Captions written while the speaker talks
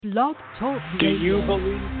Blog Talk Do Radio. you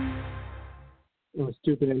believe? Oh,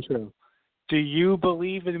 stupid intro. Do you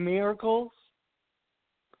believe in miracles?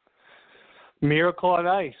 Miracle on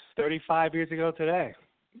Ice, 35 years ago today.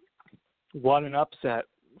 What an upset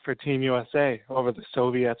for Team USA over the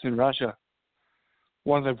Soviets in Russia.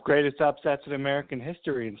 One of the greatest upsets in American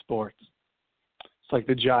history in sports. It's like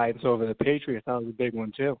the Giants over the Patriots. That was a big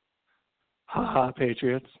one, too. Ha-ha,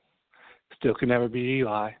 Patriots. Still can never beat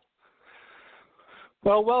Eli.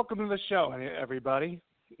 Well, welcome to the show, everybody.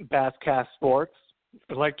 Basscast Sports.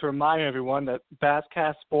 I'd like to remind everyone that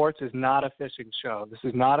Basscast Sports is not a fishing show. This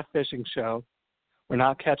is not a fishing show. We're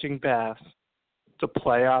not catching bass. It's a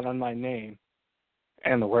play on my name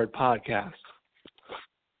and the word podcast.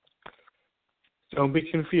 Don't be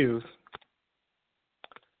confused.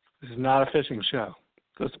 This is not a fishing show.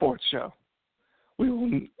 It's a sports show.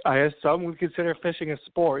 I guess some would consider fishing a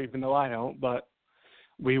sport, even though I don't, but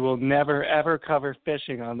we will never, ever cover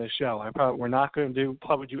fishing on this show. We're not going to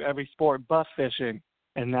probably do every sport but fishing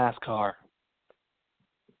and NASCAR.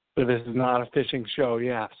 But this is not a fishing show,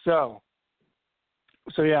 yeah. So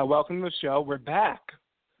yeah, welcome to the show. We're back.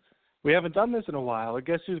 We haven't done this in a while. I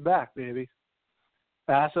guess who's back, baby?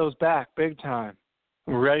 Basso's back, big time.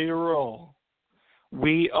 We're ready to roll.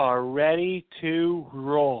 We are ready to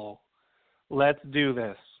roll. Let's do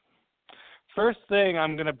this. First thing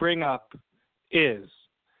I'm going to bring up is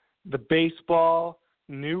the baseball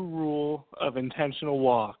new rule of intentional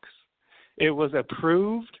walks. It was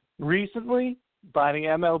approved recently by the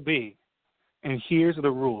MLB, and here's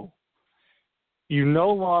the rule. You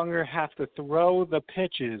no longer have to throw the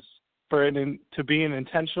pitches for to be an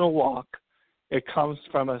intentional walk. It comes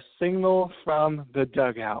from a signal from the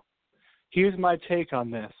dugout. Here's my take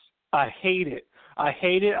on this. I hate it.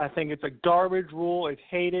 I think it's a garbage rule. I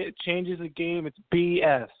hate it. It changes the game. It's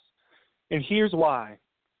BS. And here's why.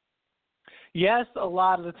 Yes, a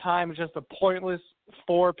lot of the time it's just a pointless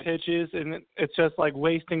 4 pitches, and it's just like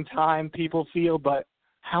wasting time, people feel. But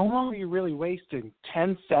how long are you really wasting?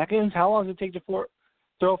 10 seconds? How long does it take to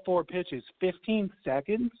throw 4 pitches? 15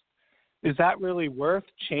 seconds? Is that really worth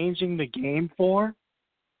changing the game for?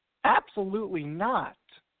 Absolutely not.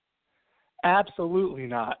 Absolutely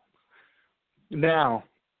not. Now,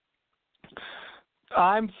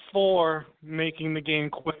 I'm for making the game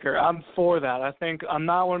quicker. I'm for that. I think I'm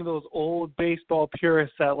not one of those old baseball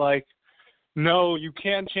purists that no, you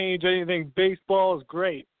can't change anything. Baseball is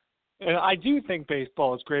great. And I do think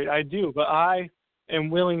baseball is great. I do. But I am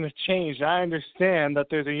willing to change. I understand that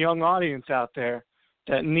there's a young audience out there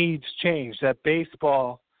that needs change, that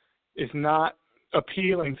baseball is not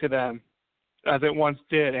appealing to them as it once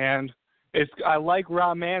did. And I like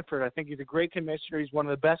Rob Manfred. I think he's a great commissioner. He's one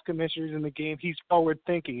of the best commissioners in the game. He's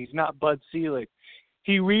forward-thinking. He's not Bud Selig.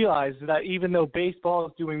 He realizes that even though baseball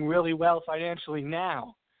is doing really well financially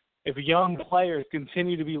now, if young players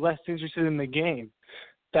continue to be less interested in the game,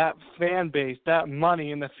 that fan base, that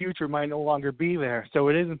money in the future might no longer be there. So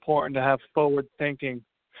it is important to have forward-thinking,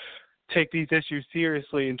 take these issues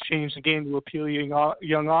seriously, and change the game to appeal to a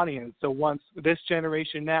young audience. So once this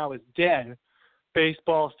generation now is dead,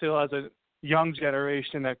 baseball still has a young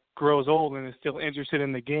generation that grows old and is still interested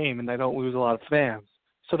in the game, and they don't lose a lot of fans.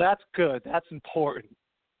 So that's good. That's important.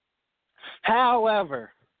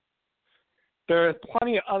 However, there are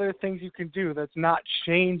plenty of other things you can do that's not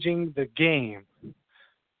changing the game.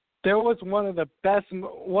 There was one of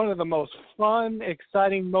the most fun,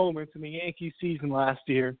 exciting moments in the Yankee season last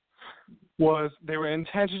year was they were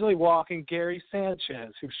intentionally walking Gary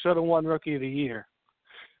Sanchez, who should have won Rookie of the Year.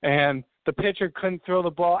 And the pitcher couldn't throw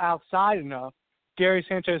the ball outside enough. Gary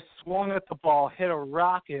Sanchez swung at the ball, hit a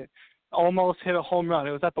rocket, almost hit a home run.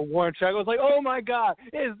 It was at the Warren track. I was like, oh, my God,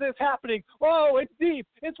 is this happening? Oh, it's deep.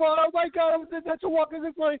 It's one. Oh, my God, that's a walk. Is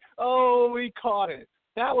this way? Oh, he caught it.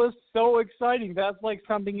 That was so exciting. That's like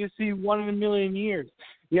something you see 1 in a million years.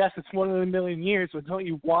 Yes, it's 1 in a million years, but don't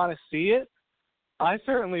you want to see it? I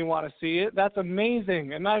certainly want to see it. That's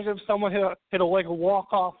amazing. Imagine if someone hit a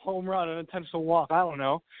walk-off home run, an intentional walk. I don't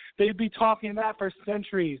know. They'd be talking that for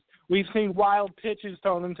centuries. We've seen wild pitches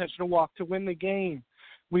thrown an intentional walk to win the game.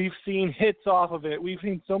 We've seen hits off of it. We've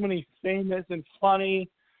seen so many famous and funny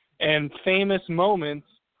and famous moments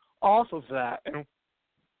off of that. And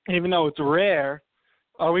even though it's rare,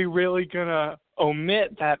 are we really going to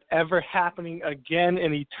omit that ever happening again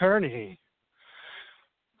in eternity?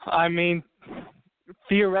 I mean,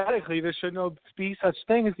 theoretically, there should no be such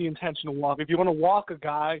thing as the intentional walk. If you want to walk a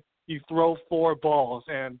guy, you throw 4 balls,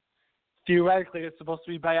 and theoretically it's supposed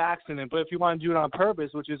to be by accident. But if you want to do it on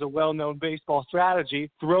purpose, which is a well-known baseball strategy,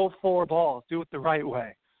 throw 4 balls. Do it the right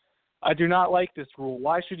way. I do not like this rule.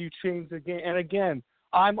 Why should you change the game? And again,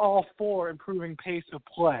 I'm all for improving pace of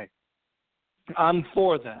play. I'm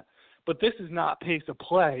for that. But this is not pace of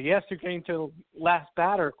play. Yes, you're getting to the last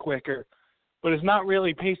batter quicker, but it's not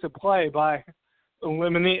really pace of play by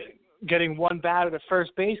getting one batter to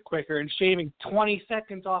first base quicker and shaving 20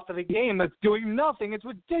 seconds off of the game. That's doing nothing. It's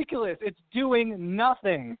ridiculous. It's doing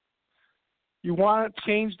nothing. You want to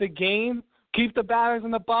change the game? Keep the batters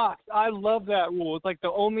in the box. I love that rule. It's like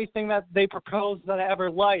the only thing that they proposed that I ever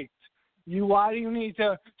liked. Why do you need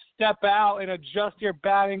to step out and adjust your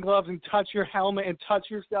batting gloves and touch your helmet and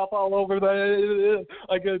touch yourself all over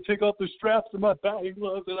I got to take off the straps of my batting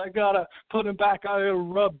gloves and I got to put them back on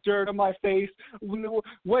and rub dirt on my face when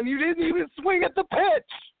you didn't even swing at the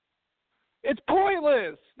pitch. It's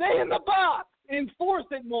pointless. Stay in the box. Enforce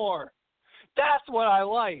it more. That's what I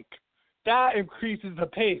like. That increases the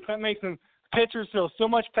pace. That makes the pitchers feel so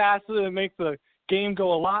much faster. It makes the game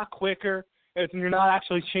go a lot quicker. And you're not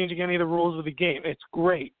actually changing any of the rules of the game. It's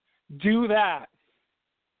great. Do that.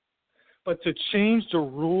 But to change the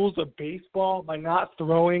rules of baseball by not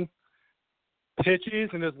throwing pitches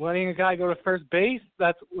and just letting a guy go to first base,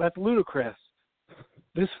 that's ludicrous.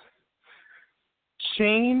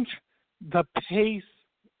 Change the pace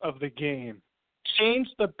of the game. Change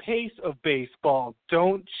the pace of baseball.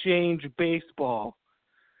 Don't change baseball.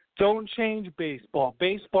 Don't change baseball.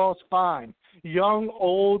 Baseball's fine. Young,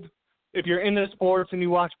 old, if you're into sports and you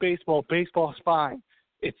watch baseball, baseball's fine.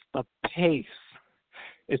 It's the pace.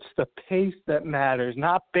 It's the pace that matters,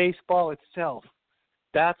 not baseball itself.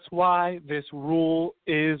 That's why this rule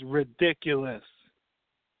is ridiculous.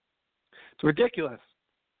 It's ridiculous.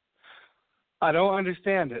 I don't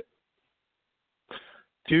understand it.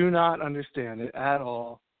 Do not understand it at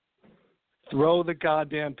all. Throw the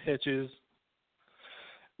goddamn pitches.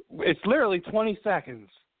 It's literally 20 seconds.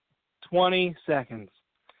 20 seconds.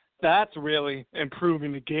 That's really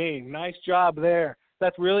improving the game. Nice job there.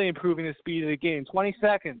 That's really improving the speed of the game. 20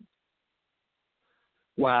 seconds.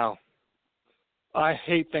 Wow. I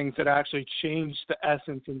hate things that actually change the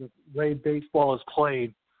essence and the way baseball is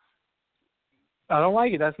played. I don't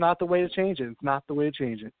like it. That's not the way to change it. It's not the way to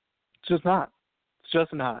change it. It's just not. It's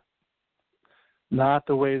just not. Not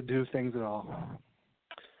the way to do things at all.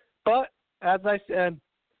 But, as I said,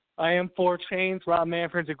 I am for change. Rob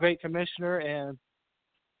Manfred's a great commissioner, and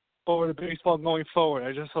for the baseball going forward,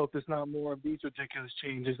 I just hope there's not more of these ridiculous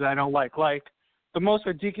changes that I don't like. Like, the most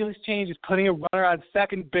ridiculous change is putting a runner on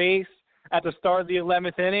second base at the start of the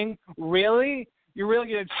 11th inning. Really? You're really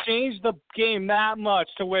going to change the game that much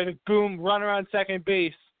to where the boom, runner on second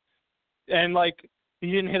base, and, like,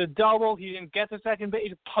 he didn't hit a double, he didn't get to second base, you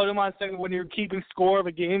just put him on second when you're keeping score of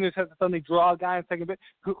a game, just have to suddenly draw a guy on second base.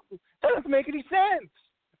 That doesn't make any sense.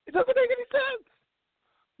 It doesn't make any sense.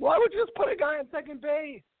 Why would you just put a guy on second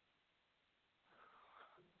base?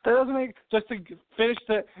 That doesn't make just to finish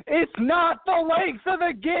the. It's not the length of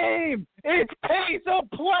the game. It's pace of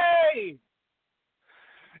play.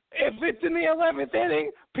 If it's in the 11th inning,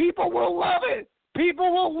 people will love it.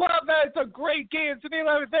 People will love that. It's a great game. It's in the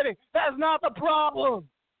 11th inning. That's not the problem.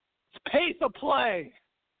 It's pace of play.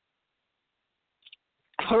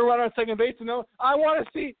 Put a runner on second base. I want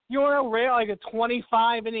to see. You want to know how rare like a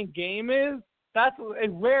 25-inning game is?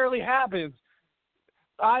 It rarely happens.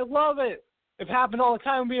 I love it. If it happened all the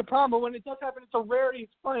time, it would be a problem. But when it does happen, it's a rarity.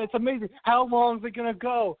 It's fun. It's amazing. How long is it going to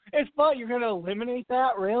go? It's fun. You're going to eliminate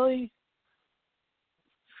that? Really?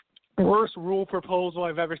 Worst rule proposal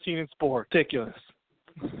I've ever seen in sport. Ridiculous.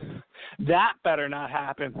 That better not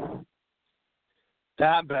happen.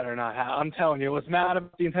 That better not happen. I'm telling you, what's mad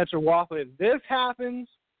about the intentional walk, if this happens,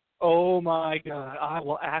 oh, my God, I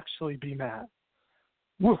will actually be mad.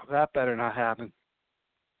 Whew, that better not happen.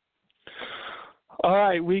 All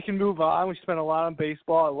right, we can move on. We spent a lot on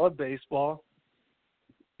baseball. I love baseball.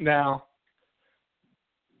 Now,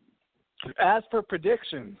 as for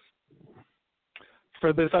predictions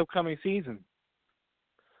for this upcoming season,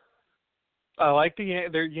 I like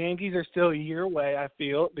their Yankees are still a year away, I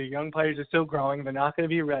feel. The young players are still growing. They're not going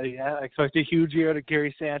to be ready yet. I expect a huge year to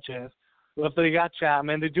Gary Sanchez. Well, they got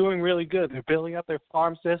Chapman. They're doing really good. They're building up their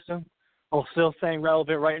farm system. I'm still saying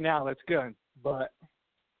relevant right now. That's good. But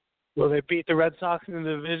will they beat the Red Sox in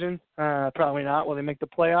the division? Probably not. Will they make the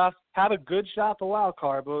playoffs? Have a good shot at the wild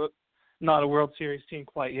card, but not a World Series team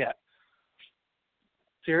quite yet.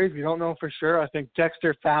 Series, we don't know for sure. I think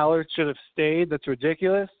Dexter Fowler should have stayed. That's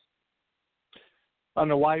ridiculous. I don't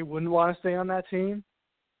know why he wouldn't want to stay on that team.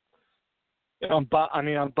 I'm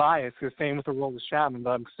biased because same with Aroldis Chapman,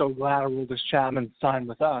 but I'm so glad Aroldis Chapman signed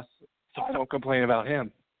with us, so I don't complain about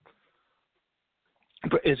him.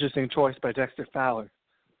 But interesting choice by Dexter Fowler.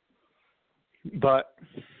 But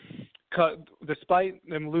despite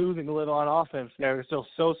them losing a little on offense, they're still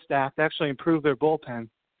so stacked. They actually improved their bullpen.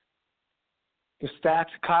 The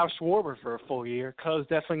stacked Kyle Schwarber for a full year. Cubs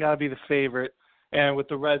definitely got to be the favorite. And with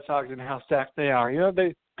the Red Sox and how stacked they are,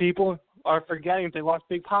 people are forgetting they lost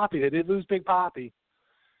Big Papi. They did lose Big Papi,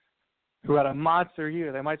 who had a monster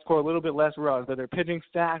year. They might score a little bit less runs, but they're pitching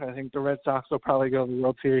stack. I think the Red Sox will probably go to the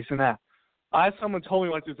World Series in that. Someone told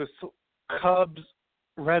me there's a Cubs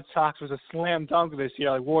Red Sox was a slam dunk this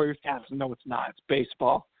year, like Warriors Caps. No, it's not. It's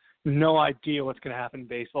baseball. No idea what's going to happen in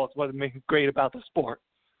baseball. It's what makes it great about the sport.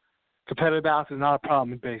 Competitive balance is not a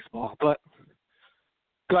problem in baseball, but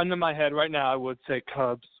gun to my head right now, I would say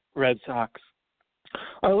Cubs, Red Sox.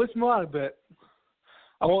 All right, let's move on a bit.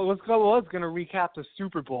 I was going to recap the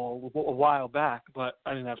Super Bowl a while back, but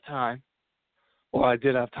I didn't have time. Or I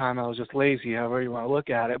did have time. I was just lazy, however you want to look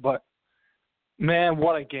at it. But, man,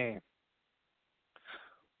 what a game.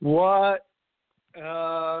 What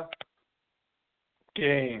a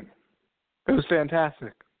game. It was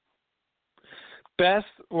fantastic.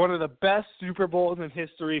 One of the best Super Bowls in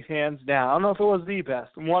history, hands down. I don't know if it was the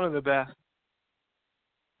best. One of the best.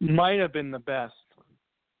 Might have been the best.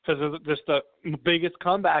 Because of just the biggest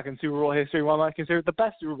comeback in Super Bowl history. One might consider it the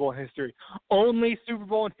best Super Bowl in history. Only Super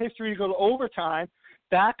Bowl in history to go to overtime.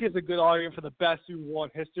 That gives a good argument for the best Super Bowl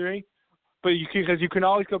in history. But because you can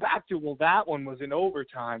always go back to, well, that one was in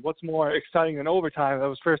overtime. What's more exciting than overtime? That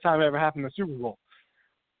was the first time it ever happened in the Super Bowl.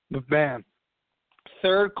 But, man.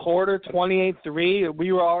 Third quarter, 28-3.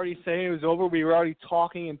 We were already saying it was over. We were already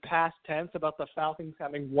talking in past tense about the Falcons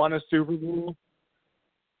having won a Super Bowl.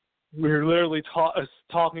 We were literally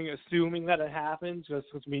talking, assuming that it happened, just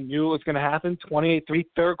because we knew it was going to happen. 28-3,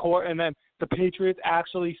 third quarter, and then the Patriots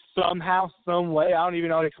actually somehow, some way, I don't even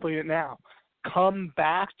know how to explain it now, come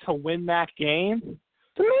back to win that game.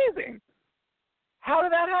 It's amazing. How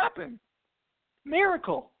did that happen?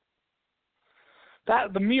 Miracle.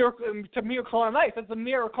 It's a miracle on ice. That's a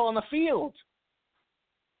miracle on the field.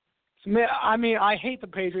 I mean, I hate the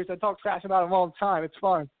Patriots. I talk trash about them all the time. It's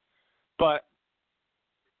fun. But,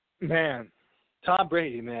 man, Tom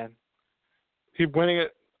Brady, man. He's winning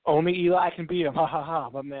it. Only Eli can beat him. Ha, ha, ha.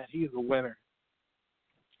 But, man, he's a winner.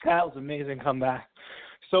 That was an amazing comeback.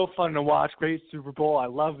 So fun to watch. Great Super Bowl. I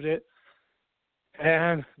loved it.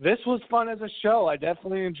 And this was fun as a show. I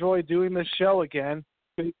definitely enjoyed doing this show again.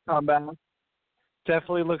 Big comeback.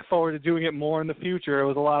 Definitely look forward to doing it more in the future. It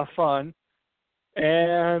was a lot of fun.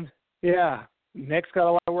 And, yeah, Nick's got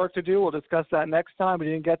a lot of work to do. We'll discuss that next time. We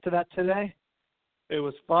didn't get to that today. It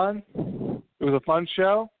was fun. It was a fun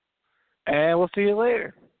show. And we'll see you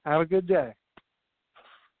later. Have a good day.